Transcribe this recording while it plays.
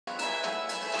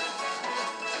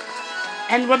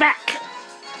And we're back.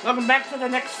 Welcome back to the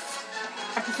next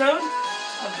episode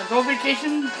of the Go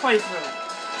Vacation playthrough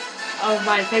of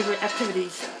my favorite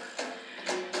activities.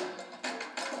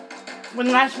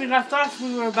 When last we left off,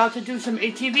 we were about to do some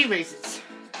ATV races.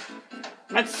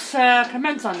 Let's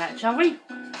commence on that, shall we?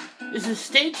 This is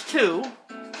stage 2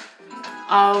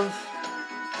 of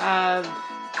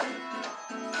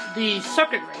the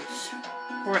circuit race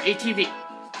for ATV.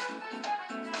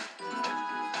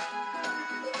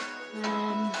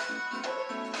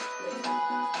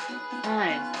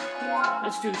 Alright,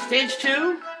 let's do stage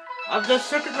 2 of the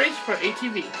circuit race for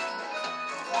ATV.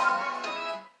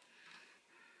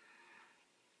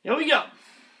 Here we go.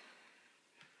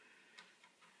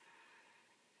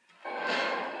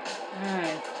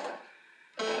 Alright,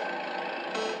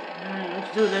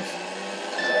 let's do this.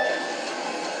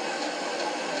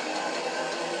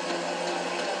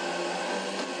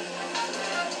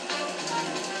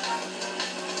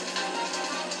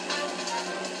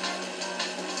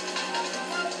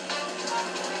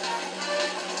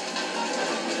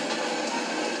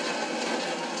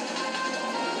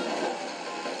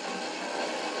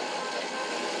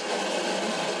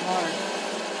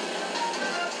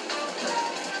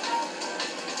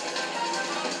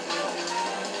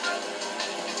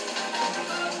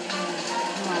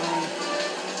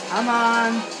 Come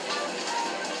on.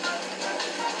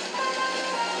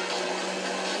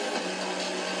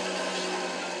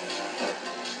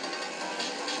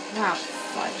 Now,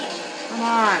 fudge. Come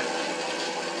on.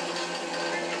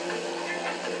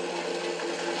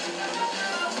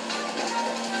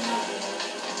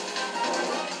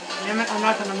 Damn it, I'm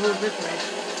not going to move this race.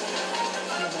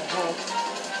 There's a hole.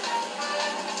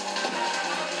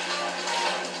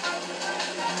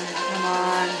 Alright, come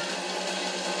on.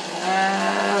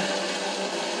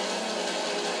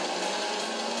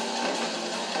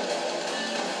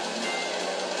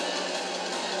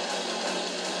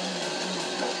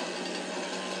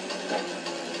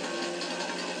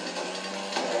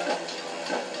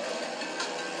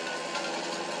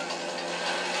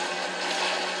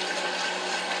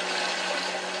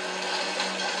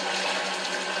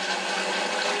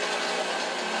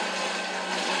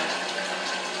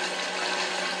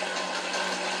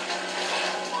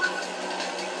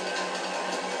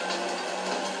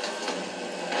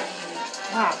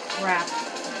 Oh, crap.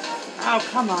 Oh,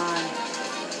 come on.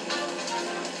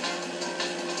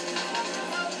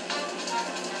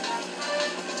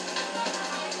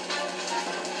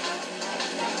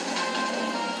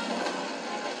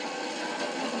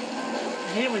 I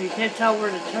hate when you can't tell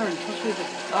where to turn, especially if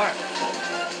it's dark.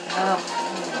 Oh.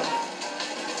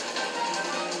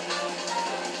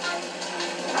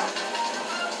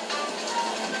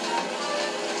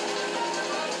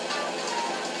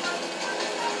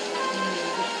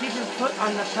 Keep your foot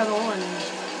on the pedal and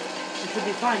you should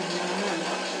be fine.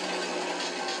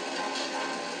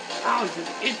 Ow,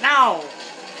 it now!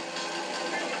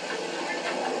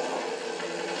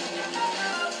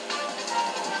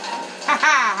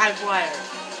 Haha, high flyer.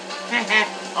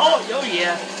 Oh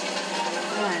yeah.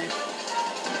 Alright.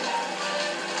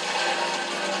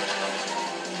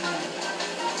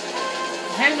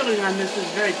 Handling on this is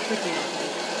very tricky, I think.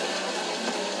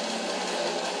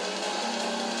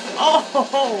 Oh!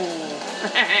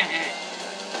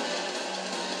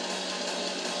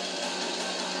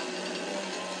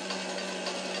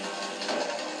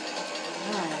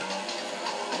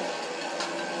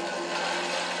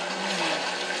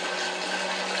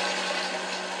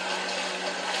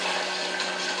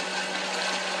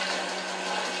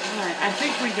 Alright, I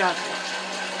think we got this.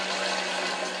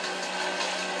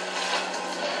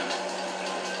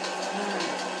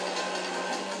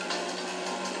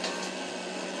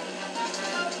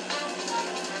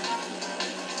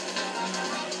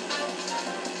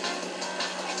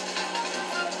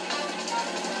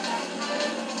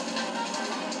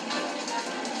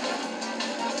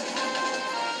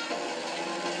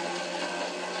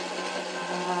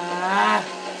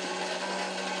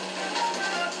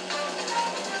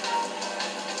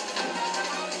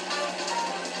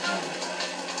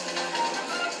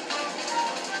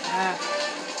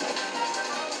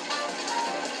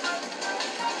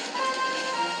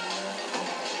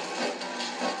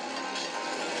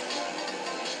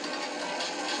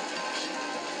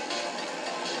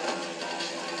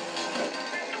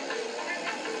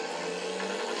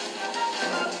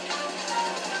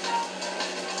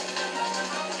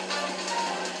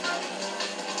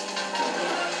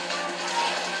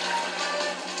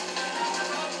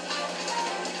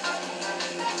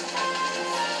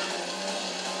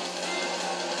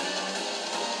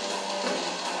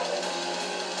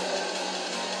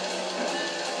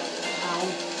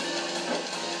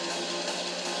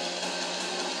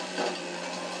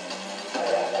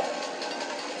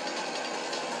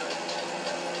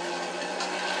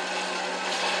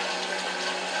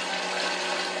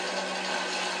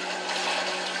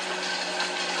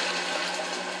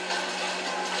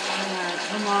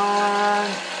 Come on.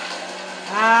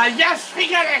 Yes, we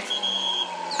got it!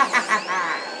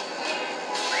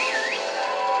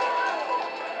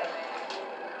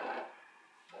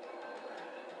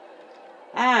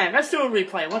 Alright, let's do a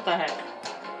replay. What the heck?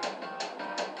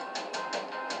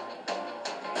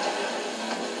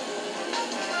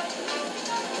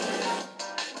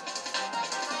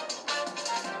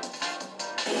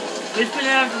 At least we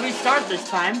didn't have to restart this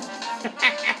time.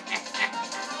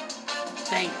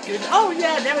 Thank goodness. Oh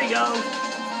yeah, there we go.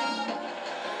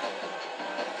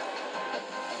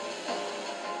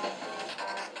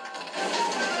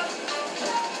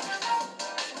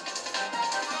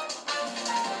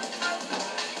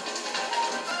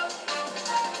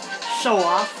 Show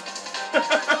off.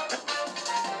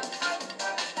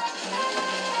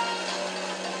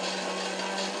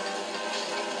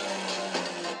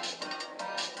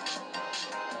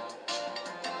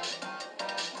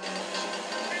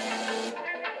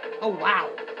 Oh wow.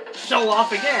 Show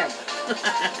off again.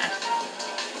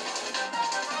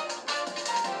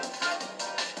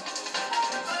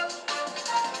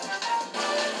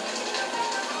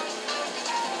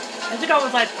 I think I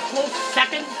was like close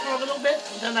second for a little bit,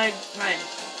 and then I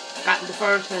got into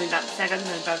first, and then got second, and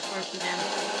then got first again.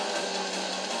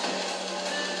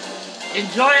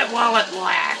 Enjoy it while it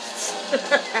lasts.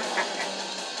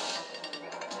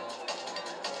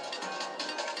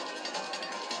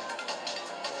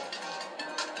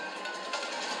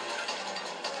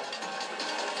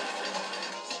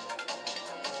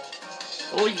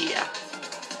 Oh yeah.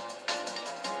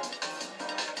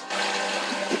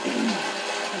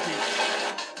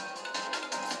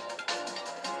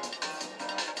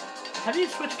 How do you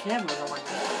switch cameras? I wonder.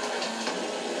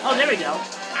 Oh, there we go.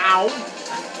 Ow.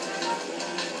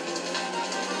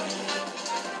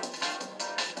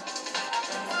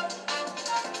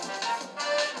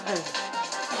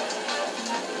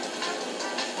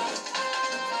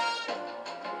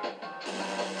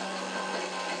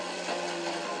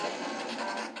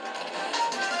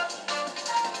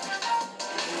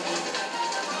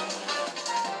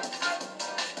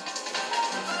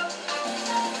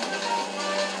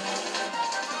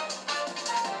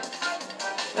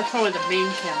 That's probably the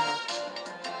main camera.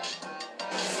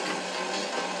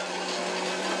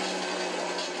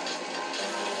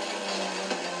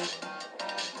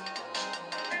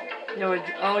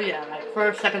 Oh yeah, like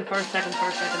first, second, first, second,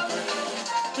 first, second, first.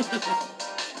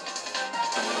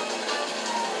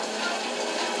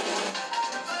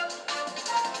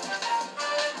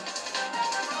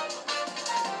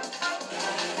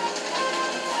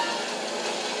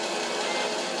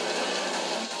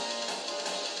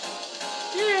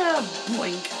 Yeah,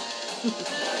 blink.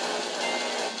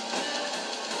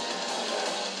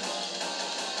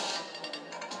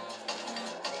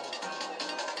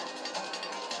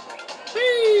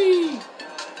 Whee!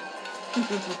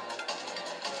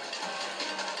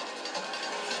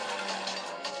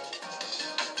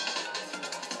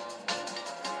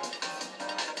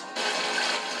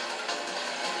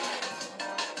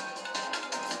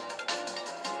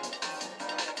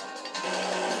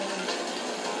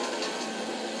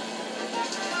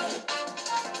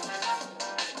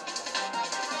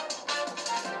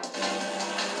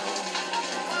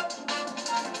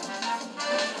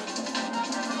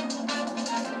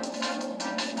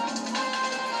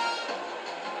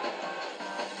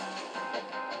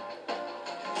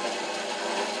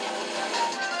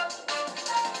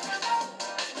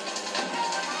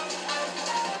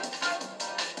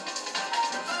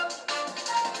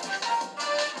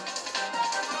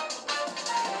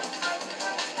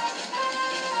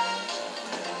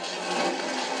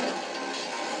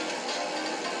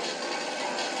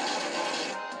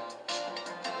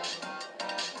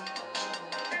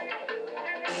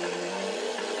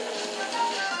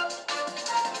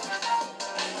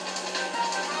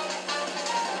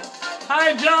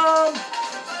 High jump!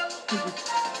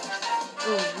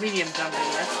 Oh, medium jump, I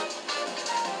guess.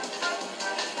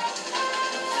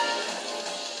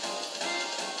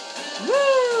 Woo!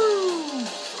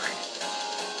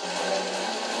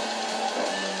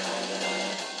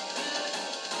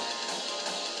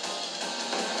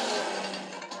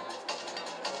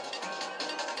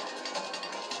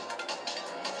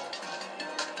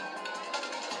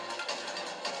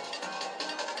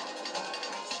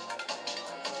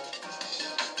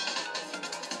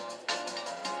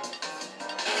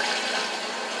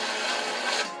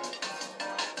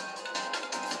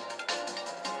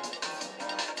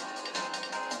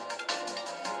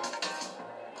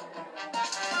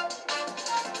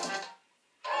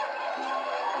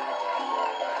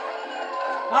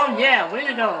 Oh yeah, way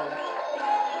to go.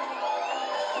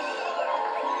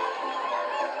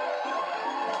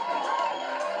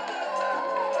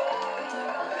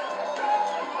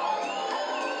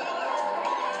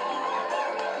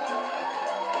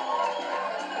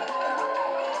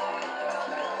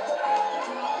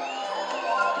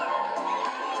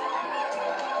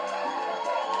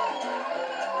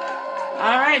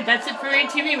 Alright, that's it for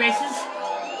ATV races.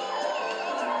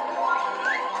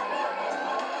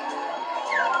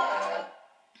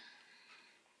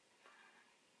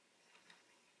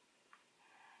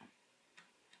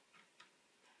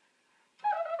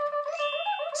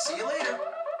 See you later.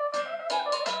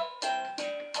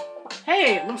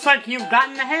 Hey, looks like you've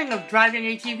gotten the hang of driving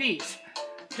ATVs.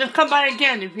 Just come by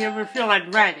again if you ever feel like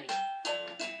riding.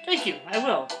 Thank you, I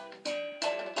will.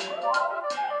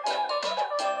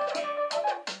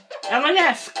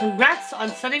 LNS, congrats on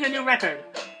setting a new record.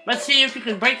 Let's see if you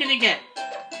can break it again.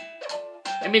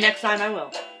 Maybe next time I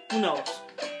will. Who knows?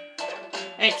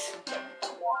 Thanks.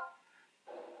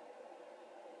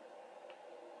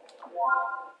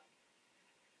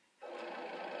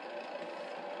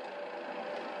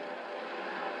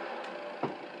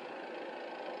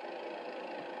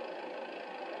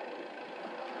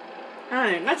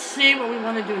 Alright, let's see what we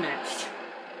want to do next.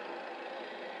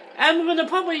 I'm going to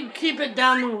probably keep it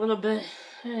down a little bit.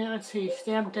 Let's see,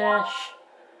 stamp dash.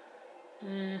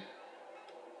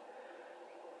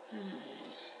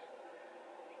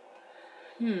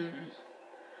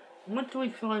 What do we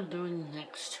feel like doing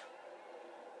next?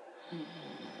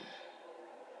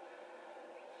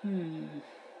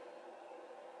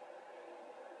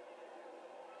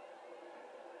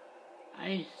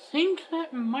 I think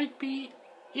that might be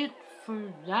it for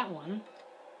that one.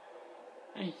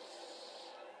 I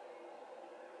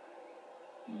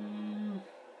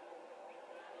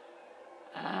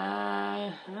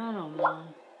don't know.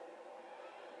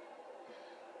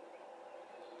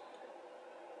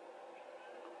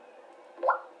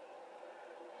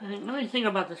 Let me think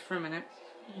about this for a minute.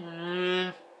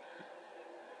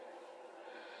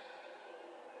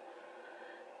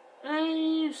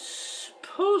 I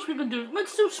suppose we can do...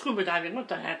 Let's do scuba diving. What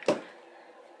the heck?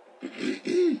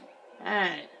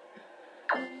 Alright.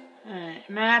 Alright,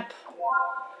 map.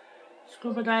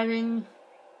 Scuba diving.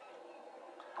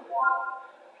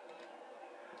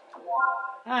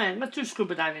 Alright, let's do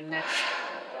scuba diving next.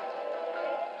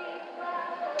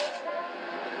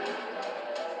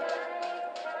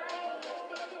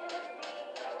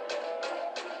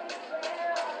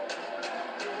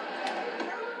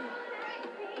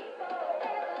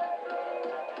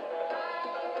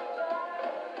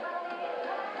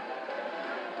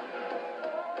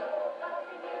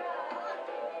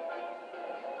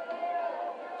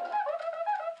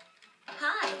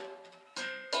 Hi.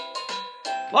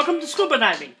 Welcome to scuba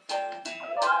diving.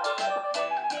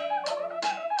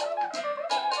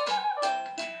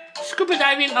 Scuba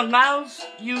diving allows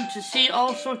you to see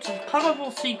all sorts of colorful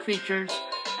sea creatures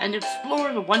and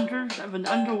explore the wonders of an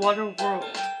underwater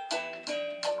world.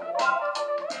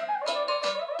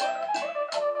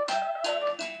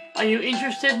 Are you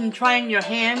interested in trying your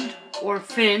hand or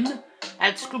fin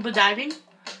at scuba diving?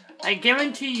 I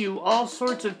guarantee you all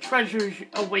sorts of treasures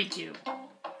await you.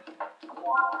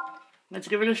 Let's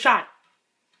give it a shot.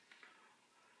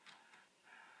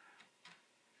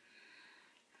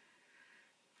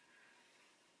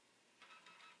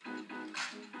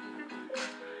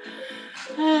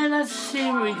 And let's see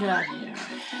what we got here.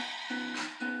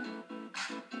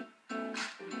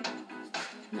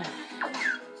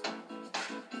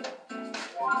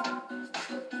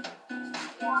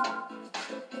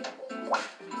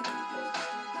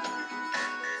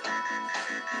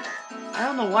 I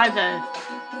don't know why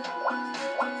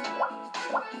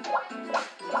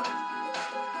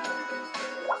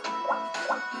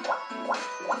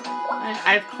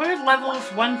I've cleared levels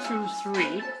 1 through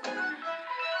 3.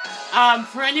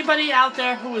 For anybody out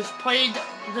there who has played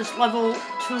this level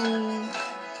to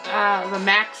the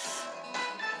max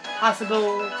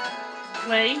possible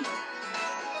way,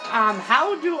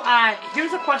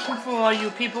 here's a question for all you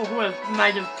people who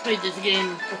might have played this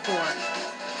game before.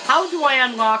 How do I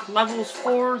unlock levels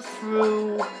 4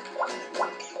 through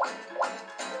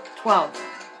 12?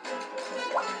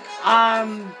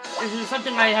 Is there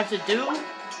something I have to do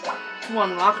to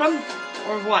unlock them,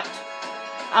 or what?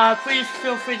 Please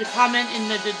feel free to comment in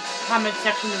the comment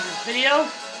section of this video.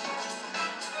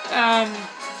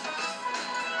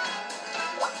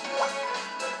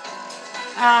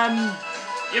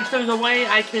 If there's a way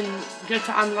I can get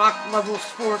to unlock levels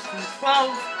 4 through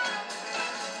 12,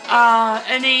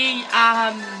 any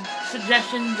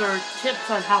suggestions or tips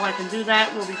on how I can do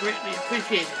that will be greatly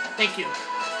appreciated. Thank you.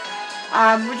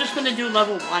 We're just going to do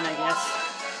level 1, I guess.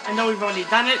 I know we've already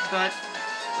done it, but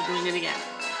we're doing it again.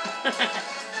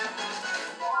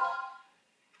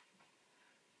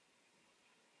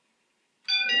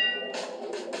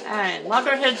 Alright,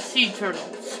 loggerhead sea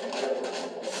turtles.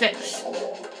 6.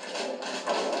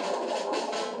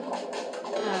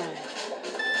 Alright.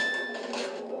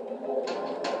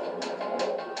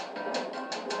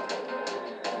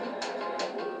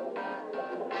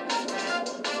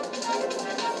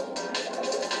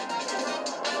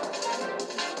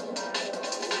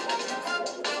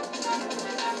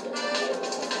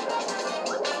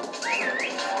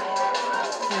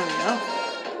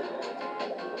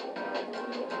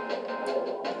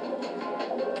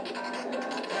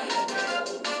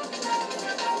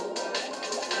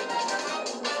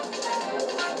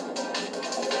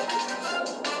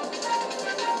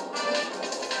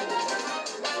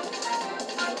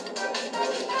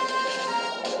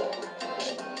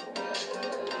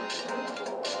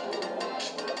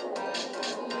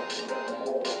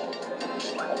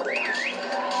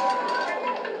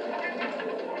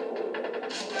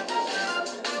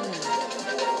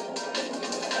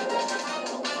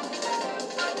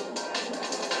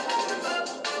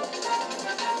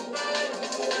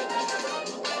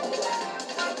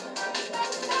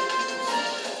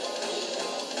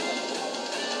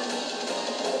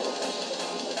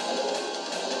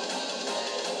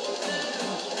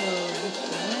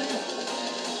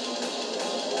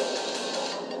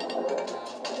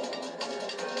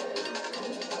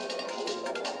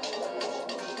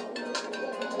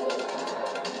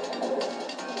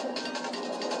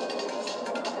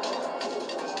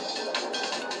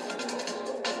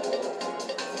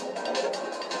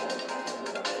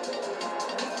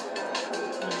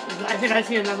 I think I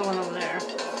see another one over there. I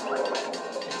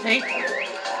think.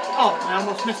 Oh, I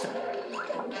almost missed it.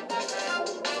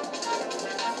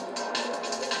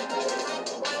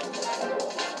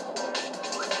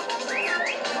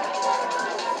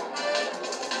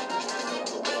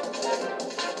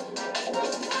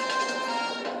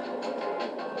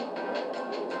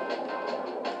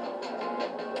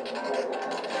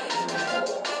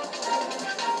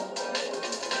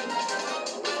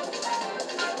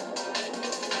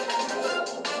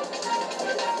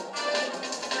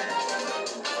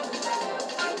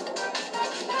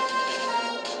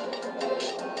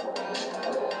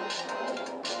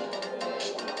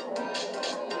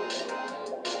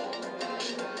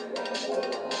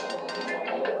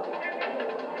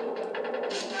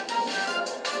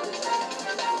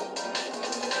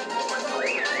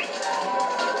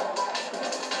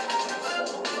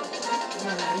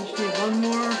 I just need one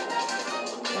more,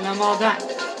 and I'm all done.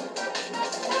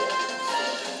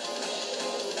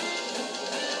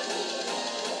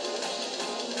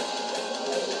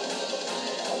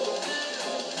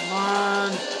 Come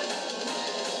on.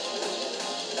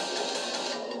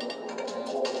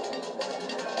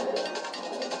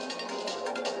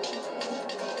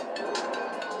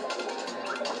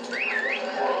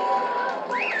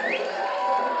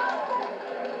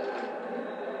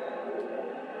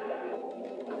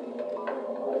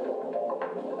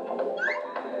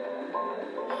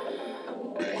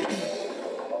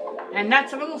 And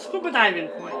that's a little scuba diving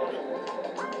for you.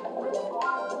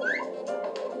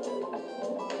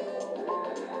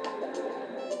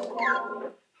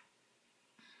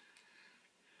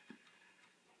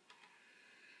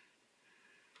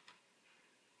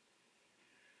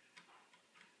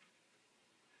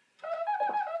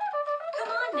 Come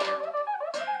on now.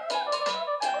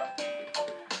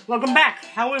 Welcome back.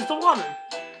 How is the water?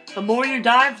 The more you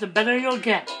dive, the better you'll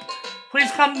get.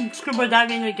 Please come scuba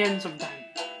diving again sometime.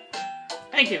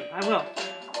 Thank you, I will.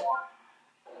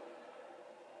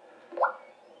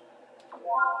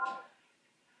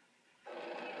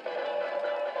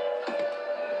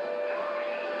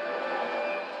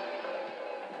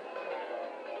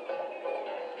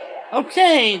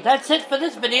 Okay, that's it for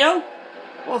this video.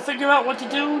 We'll figure out what to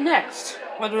do next,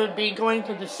 whether it be going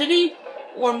to the city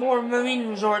or more marine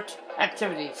resort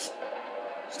activities.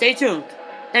 Stay tuned.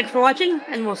 Thanks for watching,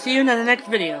 and we'll see you in the next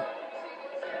video.